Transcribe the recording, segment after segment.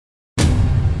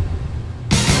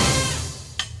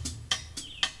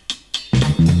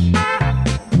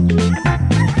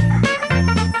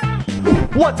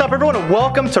What's up, everyone, and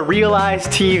welcome to Realize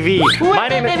TV. My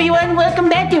name is everyone. Welcome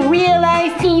back to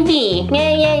Realize TV.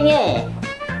 Yeah.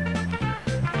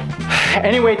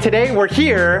 Anyway, today we're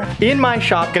here in my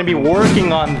shop, gonna be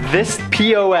working on this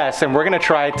POS, and we're gonna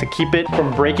try to keep it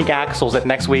from breaking axles at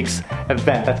next week's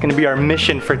event. That's gonna be our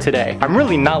mission for today. I'm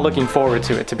really not looking forward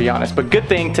to it, to be honest, but good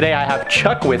thing today I have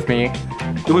Chuck with me.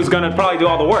 Who's gonna probably do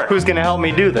all the work. Who's gonna help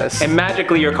me do this. And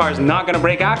magically your car's not gonna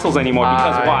break axles anymore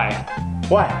because why?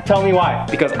 Why? Tell me why.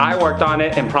 Because I worked on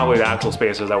it and probably the axle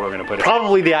spacers that we're gonna put in.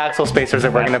 Probably the axle spacers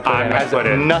that we're gonna put in. Has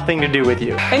nothing to do with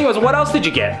you. Anyways, what else did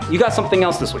you get? You got something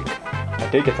else this week. I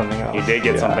did get something else. You did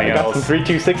get something else. I got some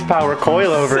 326 power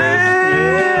coilovers.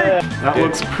 Yeah. That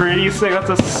looks pretty sick. That's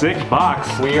a sick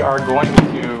box. We are going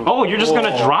to... Oh, you're just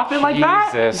gonna drop it like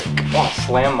that? Jesus. Oh,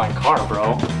 slam my car,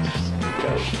 bro.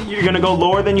 You're gonna go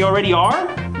lower than you already are?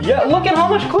 Yeah, look at how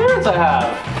much clearance I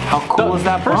have. How cool is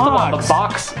that box? First of all, the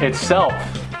box itself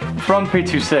from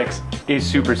 326 is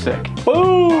super sick.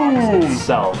 Boom!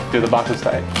 Itself. Dude, the box is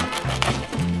tight.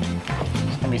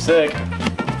 It's gonna be sick.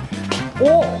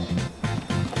 Whoa!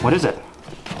 What is it?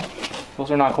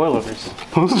 Those are not coilovers.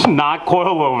 Those are not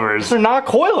coilovers. They're not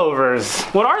coilovers.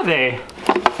 What are they?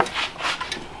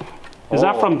 Is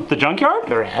that from the junkyard?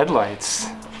 They're headlights.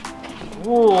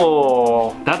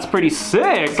 Whoa. That's pretty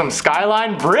sick. Some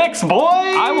Skyline bricks, boy!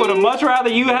 I would have much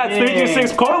rather you had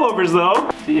 326 coilovers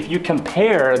though. If you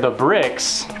compare the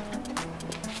bricks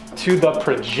to the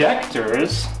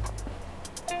projectors,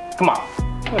 come on.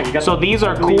 Look, you got so these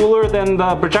are cooler than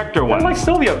the projector They're ones. like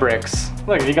Sylvia bricks.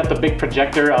 Look, you got the big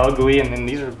projector, ugly, and then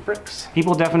these are bricks.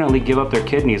 People definitely give up their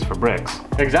kidneys for bricks.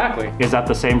 Exactly. Is that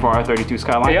the same for our 32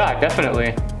 Skyline? Yeah,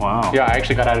 definitely. Wow. Yeah, I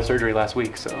actually got out of surgery last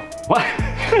week, so. What?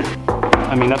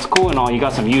 I mean, that's cool and all. You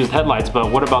got some used headlights, but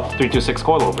what about the 326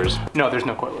 coilovers? No, there's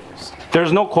no coilovers.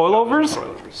 There's no coilovers?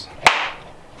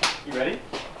 You ready?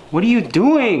 What are you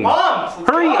doing? Mom!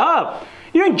 Hurry up!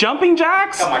 You're in jumping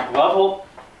jacks? Got my glove hold.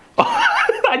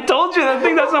 I told you that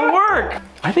thing doesn't work.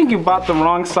 I think you bought the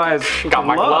wrong size. Got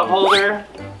my glove holder.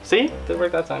 See? Didn't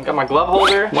work that time. Got my glove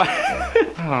holder. What?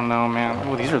 I don't know, man.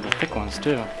 Oh, these are the thick ones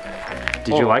too.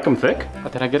 Did you like them thick?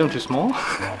 Did I get them too small?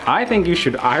 I think you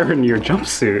should iron your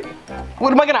jumpsuit.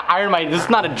 What am I gonna iron my, this is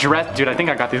not a dress, dude. I think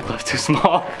I got these gloves too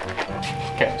small.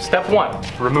 Okay, step one,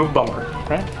 remove bumper,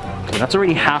 right? Okay, that's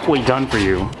already halfway done for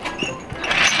you.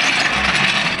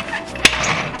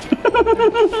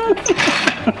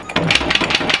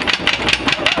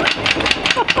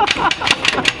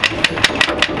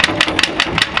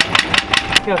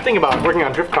 You know, the thing about working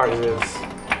on drift cars is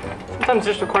sometimes it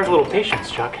just requires a little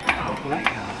patience, Chuck. Oh my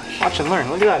gosh. Watch and learn.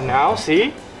 Look at that now,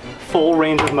 see? Full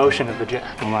range of motion of the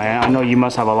jack. Well, I know you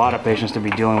must have a lot of patience to be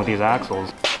dealing with these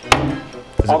axles.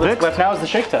 All that's left now is the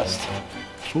shake test.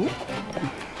 Ooh.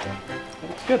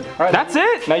 That's good. All right. That's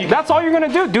it? Now that's all you're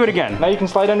gonna do? Do it again. Now you can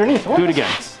slide underneath. Do it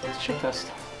again. It's a shake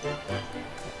test.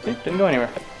 See? Didn't go anywhere.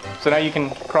 So now you can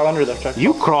crawl under there, Chuck.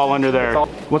 You crawl under there.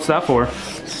 What's that for?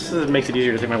 This makes it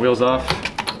easier to take my wheels off.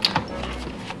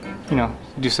 You know,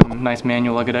 do some nice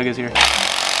manual ugga-duggas here.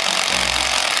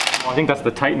 Oh, I think that's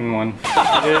the Titan one.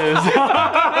 It is.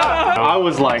 I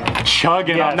was like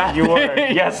chugging on that. You were.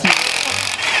 thing. Yes.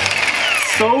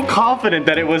 So confident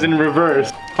that it was in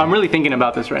reverse. I'm really thinking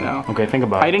about this right now. Okay, think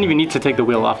about it. I didn't even need to take the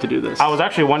wheel off to do this. I was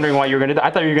actually wondering why you were gonna do. I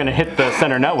thought you were gonna hit the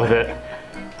center nut with it.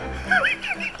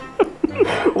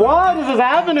 Why does this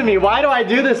happen to me? Why do I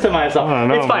do this to myself? I don't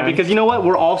know, it's fine, man. because you know what?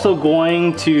 We're also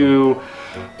going to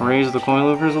raise the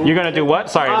coilovers a little. You're gonna do what?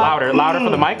 Sorry, louder for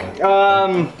the mic.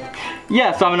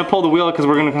 Yeah, so I'm gonna pull the wheel because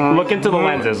we're gonna Look into the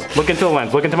lenses. Look into the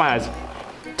lens. Look into my eyes.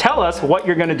 Tell us what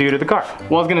you're gonna do to the car.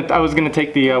 Well, I was gonna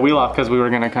take the wheel off because we were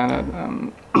gonna kind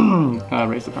of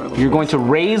raise the car a little. You're going to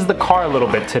raise the car a little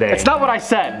bit today. It's not what I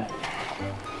said.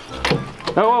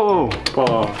 Oh, whoa,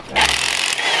 whoa. Whoa.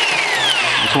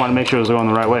 Just want to make sure it's going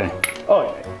the right way.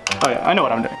 Oh yeah, I know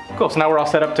what I'm doing. Cool, so now we're all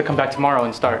set up to come back tomorrow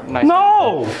and start nice.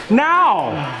 No!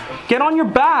 Now! Get on your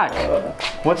back!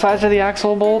 What size are the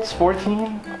axle bolts?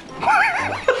 14?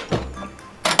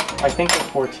 I think it's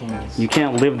 14s. You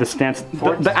can't live the stance.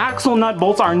 The axle nut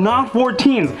bolts are not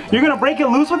 14s. You're gonna break it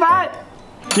loose with that?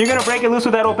 You're gonna break it loose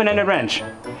with that open-ended wrench?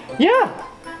 Yeah,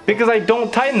 because I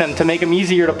don't tighten them to make them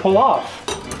easier to pull off.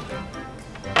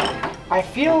 I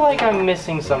feel like I'm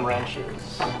missing some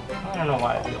wrenches. I don't know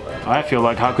why I feel that. I feel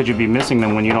like how could you be missing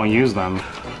them when you don't use them?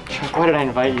 Chuck, why did I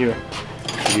invite you?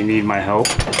 Do you need my help?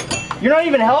 You're not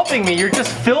even helping me, you're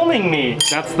just filming me.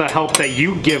 That's the help that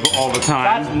you give all the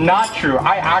time. That's not true.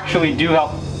 I actually do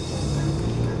help.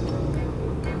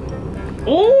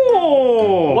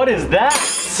 Oh! What is that?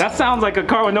 That sounds like a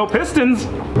car with no pistons.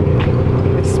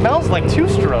 It smells like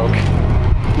two-stroke.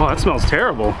 Well, that smells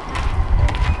terrible.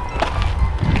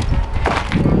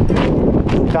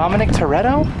 Dominic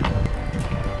Toretto?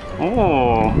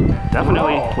 Oh,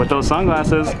 definitely Whoa. with those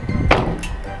sunglasses.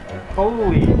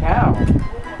 Holy cow.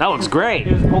 That looks great.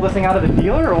 You just pull this thing out of the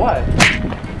dealer or what?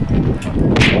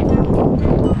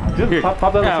 Dude, pop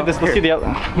that. Let's see the other.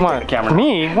 What? camera.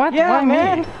 Me? What? Yeah, Why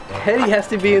man. me? Teddy has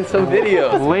to be in some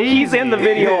videos. Lazy. He's in the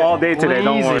video all day today,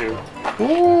 don't Lazy. worry.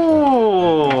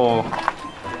 Ooh.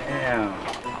 Damn.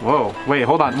 Whoa. Wait,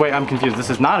 hold on. Wait, I'm confused. This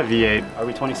is not a V8. Are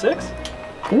we 26?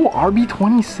 Ooh,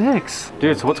 RB26.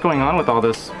 Dude, so what's going on with all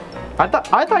this? I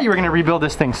thought you were gonna rebuild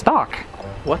this thing stock.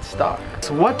 What stock?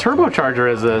 So what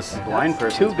turbocharger is this? Blind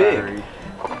person's too big. battery.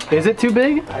 Is it too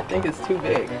big? I think it's too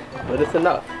big, but it's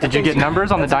enough. Did you get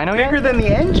numbers on the dyno yet? Bigger than the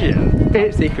engine.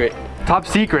 Top secret. Top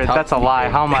secret. Top That's a lie.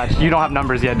 secret. How much? You don't have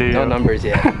numbers yet, do you? No numbers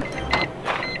yet.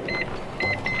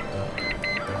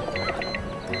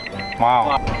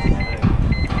 Wow.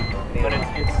 But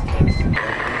it's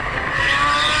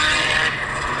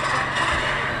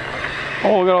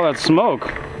Oh, look at all that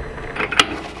smoke.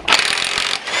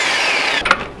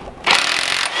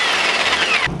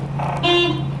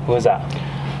 Who is that?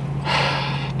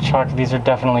 Chuck, these are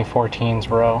definitely 14s,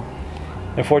 bro.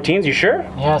 They're 14s, you sure?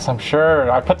 Yes, I'm sure.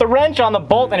 I put the wrench on the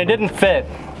bolt and it didn't fit.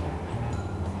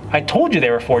 I told you they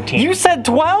were 14. You said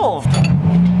 12!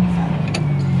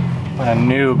 What a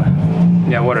noob.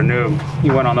 Yeah, what a noob.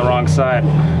 You went on the wrong side.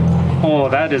 Oh,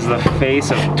 that is the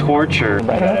face of torture.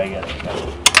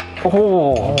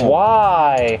 Oh,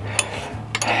 why?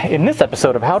 In this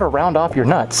episode of How to Round Off Your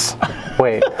Nuts.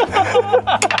 Wait.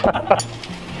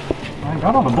 I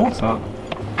got all the bolts out.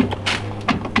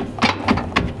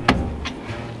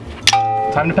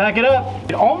 Time to pack it up.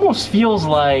 It almost feels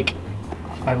like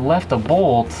I left a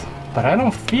bolt, but I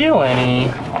don't feel any.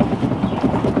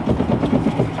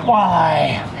 Why?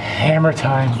 Hammer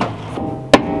time.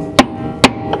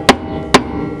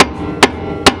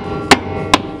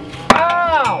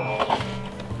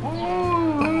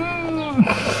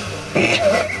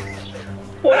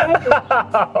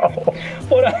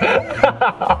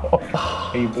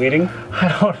 Are you bleeding?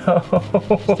 I don't know.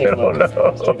 Let's take a look.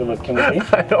 Let's take a look. Can we see?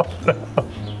 I don't know.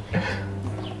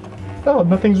 Oh,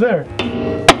 nothing's there.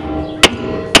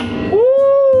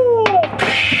 Woo!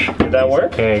 Did that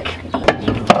work? Cake.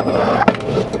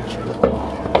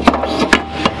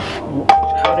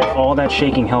 How did all that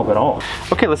shaking help at all?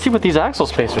 Okay, let's see what these axle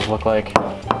spacers look like.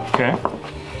 Okay.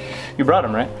 You brought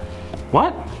them, right?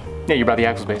 What? Yeah, you brought the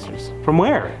axle spacers. From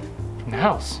where? From the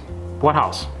house What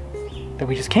house? that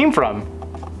we just came from.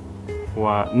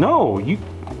 What? No, you.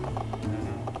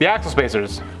 The axle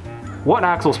spacers. What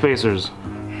axle spacers?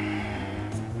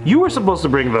 You were supposed to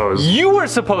bring those. You were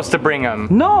supposed to bring them.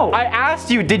 No. I asked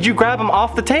you, did you grab them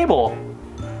off the table?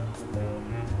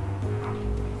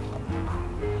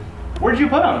 Where'd you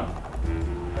put them?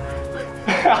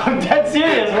 I'm dead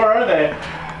serious, where are they?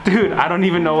 Dude, I don't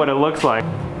even know what it looks like.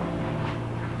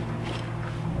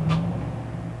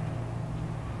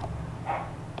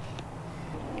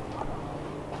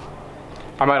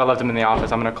 I might have left them in the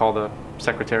office. I'm gonna call the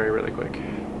secretary really quick.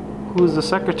 Who's the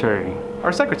secretary?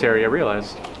 Our secretary, I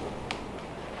realized.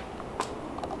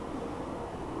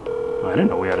 I didn't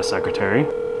know we had a secretary.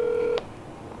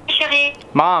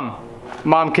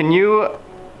 Mom, can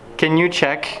you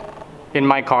check in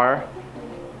my car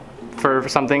for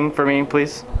something for me,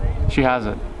 please? She has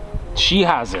it. She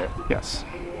has it. Yes.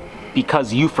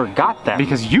 Because you forgot them.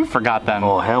 Because you forgot them.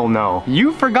 Oh, hell no.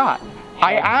 You forgot.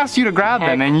 I asked you to grab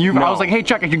them, and I was like, hey,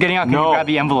 Chuck, if you're getting out, can you grab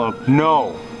the envelope?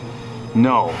 No.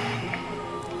 No.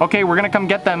 Okay, we're gonna come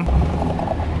get them.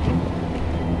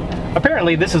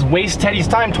 Apparently, this is Waste Teddy's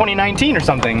Time 2019 or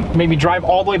something. Maybe drive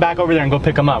all the way back over there and go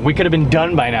pick them up. We could have been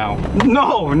done by now.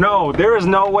 No, there is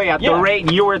no way at the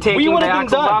rate you were taking the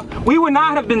axles off. We would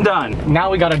not have been done. Now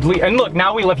we gotta delete, and look,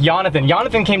 now we left Jonathan.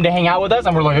 Jonathan came to hang out with us,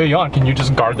 and we're like, hey, Jon, can you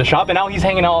just guard the shop? And now he's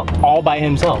hanging out all by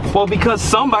himself. Well, because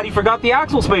somebody forgot the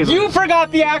axle spacers. You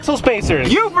forgot the axle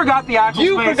spacers. You forgot the axle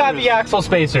spacers. You forgot the axle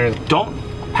spacers. Don't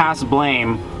pass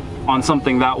blame on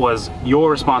something that was your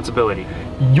responsibility.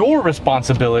 Your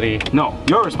responsibility. No,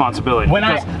 your responsibility.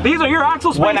 These are your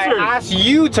axle spacers. When I asked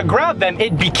you to grab them,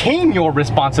 it became your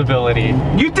responsibility.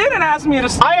 You didn't ask me to.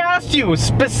 I asked you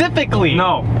specifically.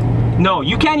 No,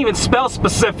 you can't even spell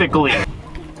specifically.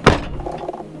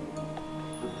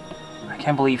 I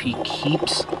can't believe he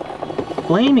keeps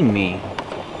blaming me.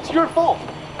 It's your fault.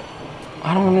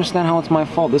 I don't understand how it's my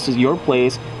fault. This is your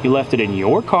place. You left it in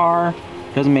your car.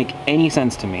 Doesn't make any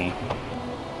sense to me.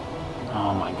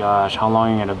 Oh my gosh, how long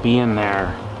are you gonna be in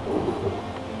there?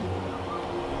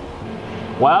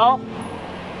 Well,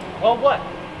 what?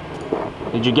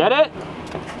 did you get it?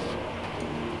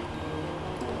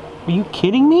 Are you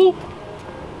kidding me?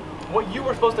 What you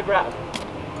were supposed to grab.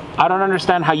 I don't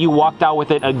understand how you walked out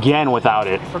with it again without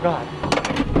it. I forgot.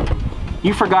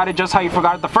 You forgot it just how you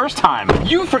forgot it the first time.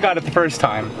 You forgot it the first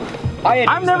time.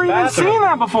 I've never even seen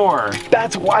that before.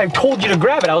 That's why I told you to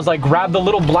grab it. I was like, grab the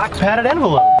little black padded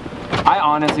envelope. I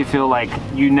honestly feel like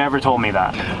you never told me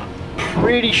that.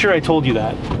 Pretty sure I told you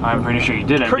that. I'm pretty sure you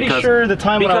didn't. Pretty sure the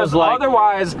time when I was like,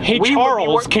 otherwise, hey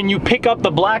Charles, can you pick up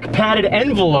the black padded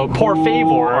envelope, por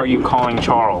favor? Are you calling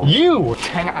Charles? You!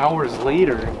 10 hours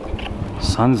later.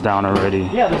 Sun's down already.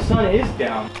 Yeah, the sun is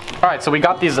down. All right, so we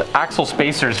got these axle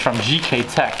spacers from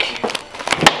GK Tech.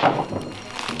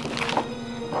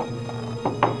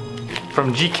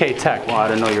 From GK Tech. Well, I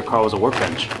didn't know your car was a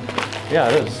workbench. Yeah,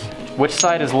 it is. Which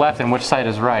side is left and which side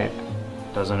is right?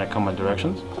 Doesn't it come with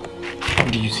directions?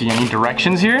 Do you see any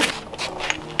directions here?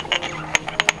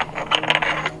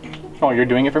 Oh, you're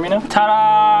doing it for me now?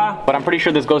 Ta-da! But I'm pretty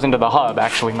sure this goes into the hub,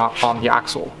 actually, not on the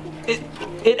axle.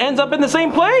 It ends up in the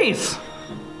same place!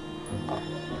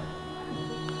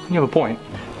 You have a point.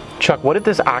 Chuck, what if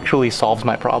this actually solves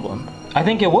my problem? I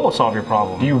think it will solve your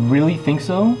problem. Do you really think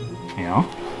so? Yeah.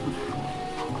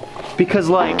 Because,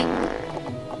 like...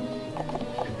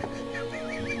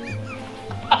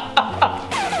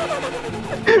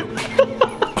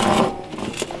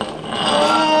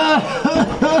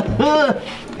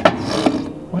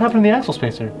 What happened to the axle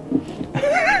spacer?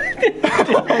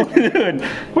 Dude,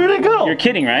 Where'd it go? you're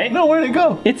kidding, right? No, where'd it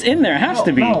go? It's in there, it has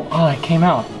to be. No. Oh, it came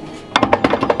out.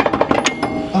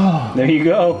 There you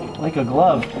go. Like a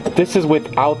glove. This is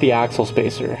without the axle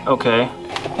spacer. Okay.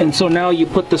 And so now you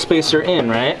put the spacer in,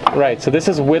 right? Right, so this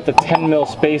is with the 10 mil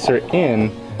spacer in.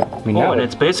 I mean, Oh, now and it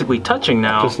it's basically touching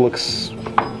now. just looks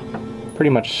pretty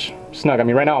much snug. I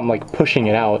mean, right now I'm like pushing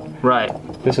it out. Right.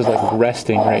 This is like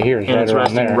resting right here. And right it's around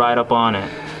resting there. right up on it.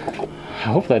 I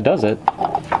hope that does it.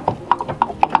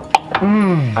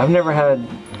 I've never had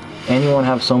anyone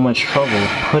have so much trouble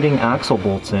putting axle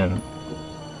bolts in.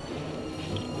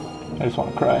 I just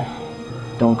want to cry.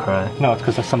 Don't cry. No, it's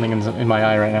because there's something in my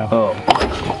eye right now. Oh.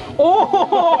 Oh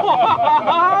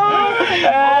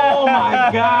my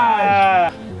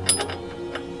gosh!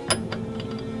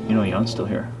 You know Jan's still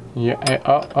here. Yeah.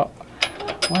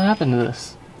 What happened to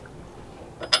this?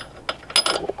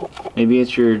 Maybe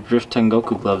it's your Drift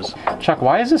Tengoku gloves. Chuck,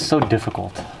 why is this so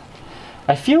difficult?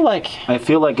 I feel like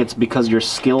it's because your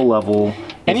skill level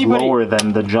is lower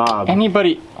than the job.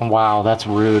 Wow, that's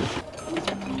rude.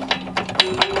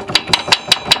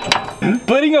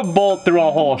 Putting a bolt through a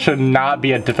hole should not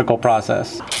be a difficult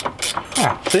process.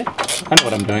 Ah, see? I know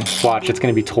what I'm doing. Watch, it's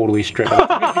gonna be totally straight up.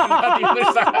 On the other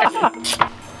side.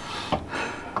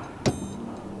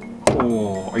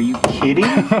 Oh, are you kidding?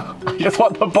 I just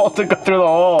want the bolt to go through the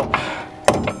hole.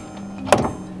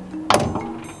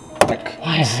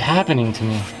 Why is this happening to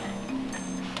me?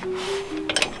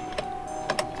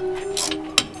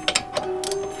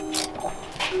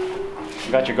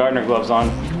 You got your gardener gloves on.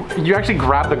 You actually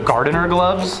grab the gardener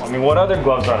gloves? I mean, what other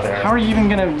gloves are there? How are you even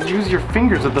gonna use your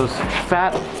fingers with those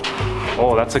fat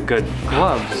Oh, that's a good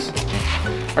gloves?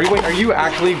 Are you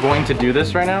actually going to do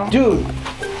this right now? Dude,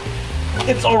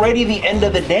 it's already the end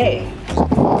of the day.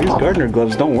 These gardener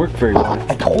gloves don't work very well.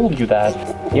 I told you that.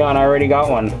 Jan, I already got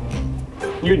one.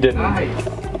 You didn't. Nice.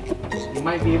 You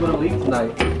might be able to leave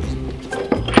tonight.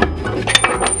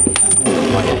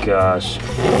 Oh my gosh.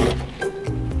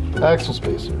 Axle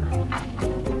spacer.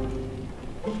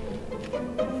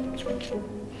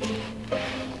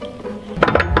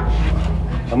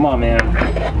 Come on, man.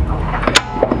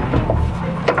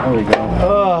 There we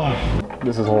go.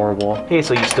 This is horrible. Hey,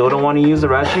 so you still don't want to use the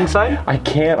ratcheting side? I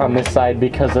can't on this side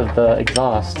because of the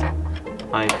exhaust.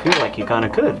 I feel like you kind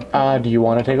of could. Do you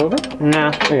want to take over?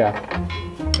 Nah. Yeah.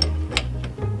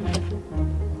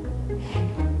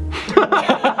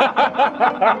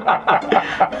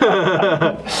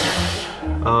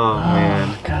 Oh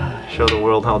man. God. Show the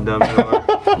world how dumb you are.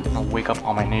 I'll wake up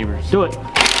all my neighbors. Do it.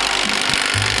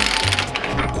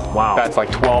 Wow. That's like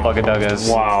 12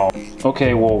 Ugga-Duggas. Wow.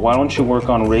 Okay, well, why don't you work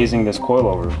on raising this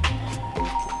coilover?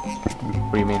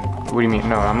 What do you mean? What do you mean?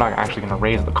 No, I'm not actually gonna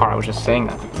raise the car. I was just saying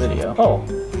that in the video. Oh.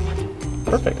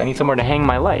 Perfect. I need somewhere to hang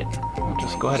my light. I'll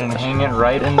just go ahead and hang it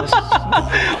right in this.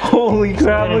 Holy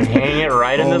crap. And hang it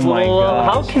right in this my little.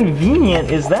 gosh. How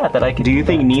convenient is that I can? Do you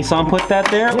think Nissan put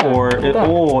that there? Yeah, or, put that.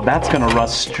 oh, that's gonna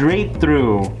rust straight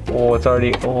through. Oh, it's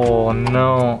already. Oh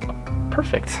no.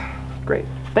 Perfect. Great.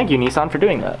 Thank you, Nissan, for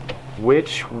doing that.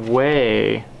 Which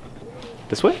way?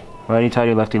 This way? Righty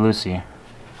tighty, lefty loosey.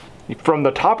 From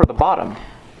the top or the bottom?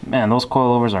 Man, those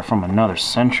coilovers are from another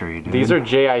century, dude. These are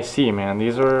JIC, man.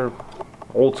 These are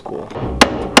old school.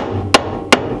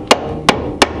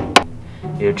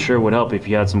 It sure would help if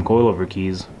you had some coilover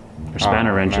keys or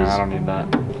spanner wrenches. Nah, I don't need that.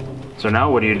 So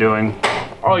now what are you doing?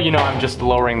 Oh, you know, I'm just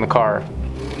lowering the car.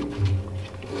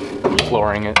 Just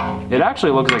lowering it. It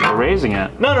actually looks like you're raising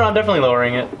it. No, I'm definitely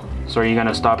lowering it. So are you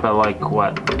gonna stop at like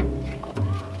what?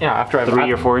 Yeah, after I've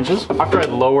 3 or 4 inches? After I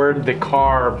lowered the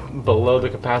car below the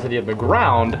capacity of the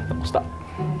ground, I'll stop.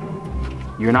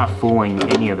 You're not fooling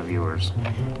any of the viewers.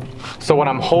 So what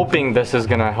I'm hoping this is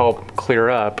gonna help clear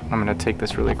up, I'm gonna take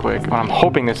this really quick. What I'm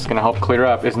hoping this is gonna help clear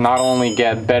up is not only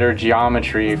get better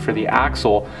geometry for the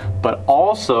axle, but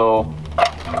also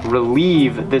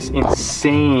relieve this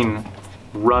insane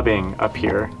rubbing up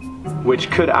here,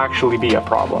 which could actually be a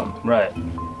problem. Right.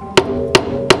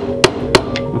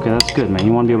 Okay, that's good, man.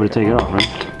 You want to be able to take it off,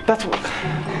 right? That's what...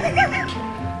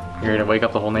 You're gonna wake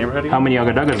up the whole neighborhood again? How many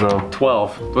Ugga Duggas though?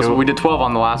 12. We did 12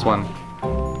 on the last one.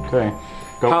 Okay.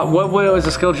 Go. What was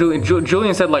the skill Julian?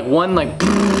 Julian said like one, like,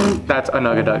 that's an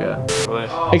Ugga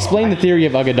Dugga. Explain the theory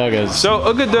of Ugga Duggas. So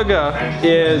Ugga Dugga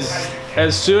is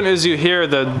as soon as you hear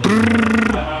the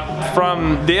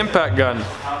from the impact gun.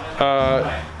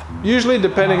 Usually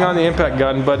depending on the impact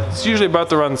gun, but it's usually about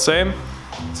to run the same.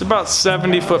 It's about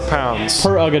 70 foot-pounds.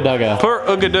 Per Ugga Dugga. Per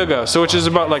Ugga Dugga, so which is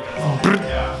about like...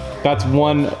 That's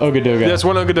one Ugga Dugga. That's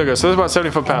one Ugga Dugga, so that's about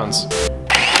 70 foot-pounds.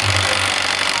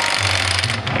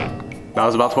 That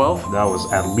was about 12? That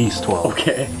was at least 12.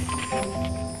 Okay.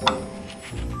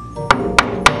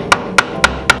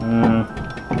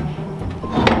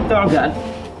 Oh god.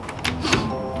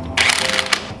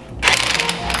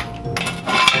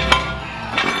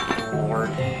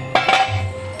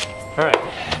 All right.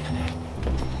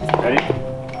 Ready?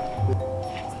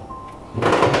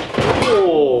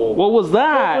 Oh. What was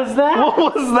that? What was that?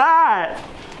 What was that?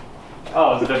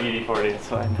 Oh, it's a WD-40, it's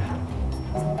fine.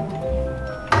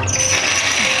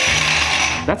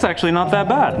 That's actually not that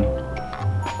bad.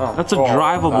 Oh, That's a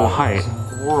drivable height.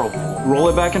 Horrible. Roll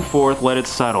it back and forth, let it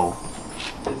settle.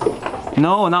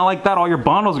 No, not like that. All your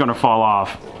bondle's gonna fall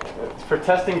off. It's for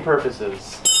testing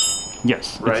purposes.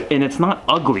 Yes. Right. And it's not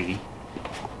ugly.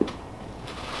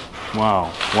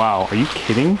 Wow. Wow. Are you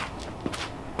kidding?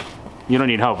 You don't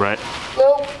need help, right?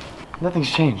 Nope. Nothing's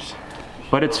changed.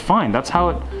 But it's fine. That's how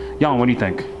it... Jan, what do you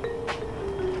think?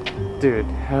 Dude.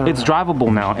 It's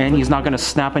drivable now, and he's not gonna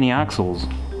snap any axles.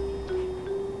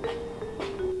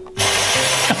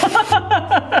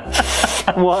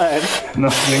 What?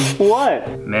 Nothing.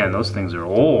 What? Man, those things are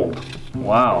old.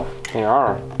 Wow. They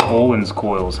are. Olin's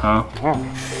coils, huh? Look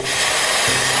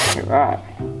at that.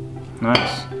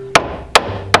 Nice.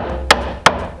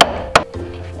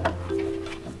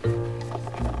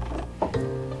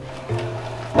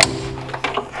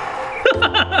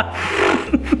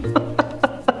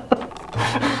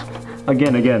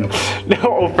 Again.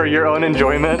 No, for your own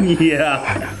enjoyment.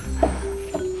 Yeah.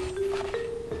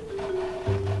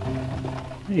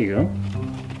 There you go.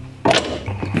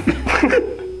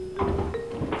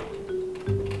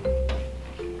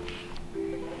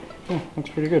 Oh, looks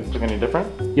pretty good. Look any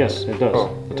different? Yes, it does.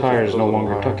 Oh, the tire is no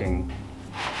longer tucking.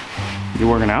 You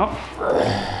working out?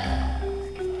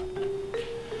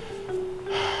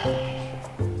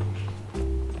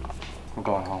 I'm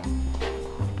going home.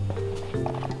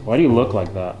 Why do you look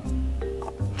like that?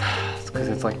 It's because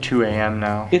it's like 2 a.m.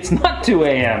 now. It's not 2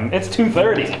 a.m. It's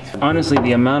 2:30. Honestly,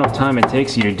 the amount of time it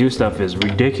takes you to do stuff is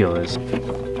ridiculous. Oh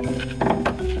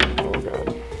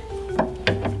god.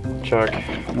 Chuck,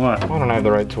 What? why don't I have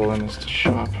the right tool in this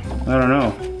shop? I don't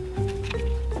know.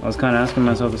 I was kind of asking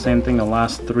myself the same thing the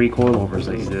last 3 coilovers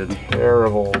that you did.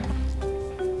 Terrible.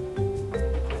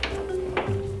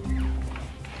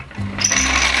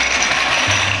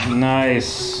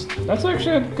 Nice. That's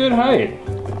actually a good height.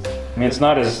 I mean, it's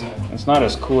not as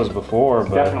cool as before,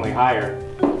 but Definitely higher.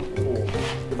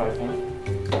 Goodbye, Pink.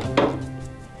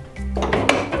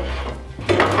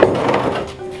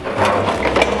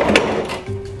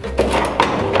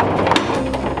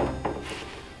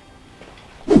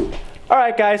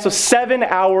 Alright guys, so 7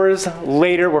 hours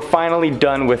later, we're finally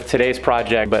done with today's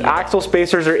project. But axle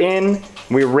spacers are in.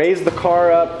 We raised the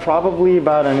car up probably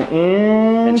about an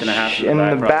inch and a half in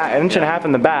the back, an inch and a half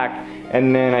in the back,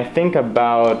 and then I think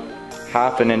about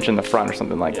half an inch in the front or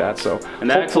something like that. So and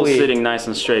the axle's hopefully sitting nice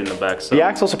and straight in the back. So the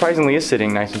axle surprisingly is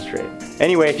sitting nice and straight.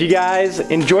 Anyway, if you guys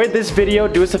enjoyed this video,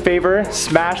 do us a favor,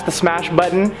 smash the smash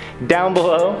button down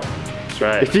below. that's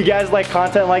right. If you guys like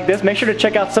content like this, make sure to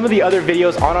check out some of the other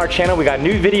videos on our channel. We got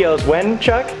new videos when,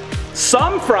 Chuck?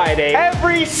 Some Friday.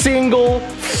 Every single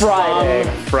Friday.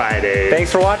 Friday.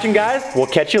 Thanks for watching, guys. We'll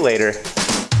catch you later.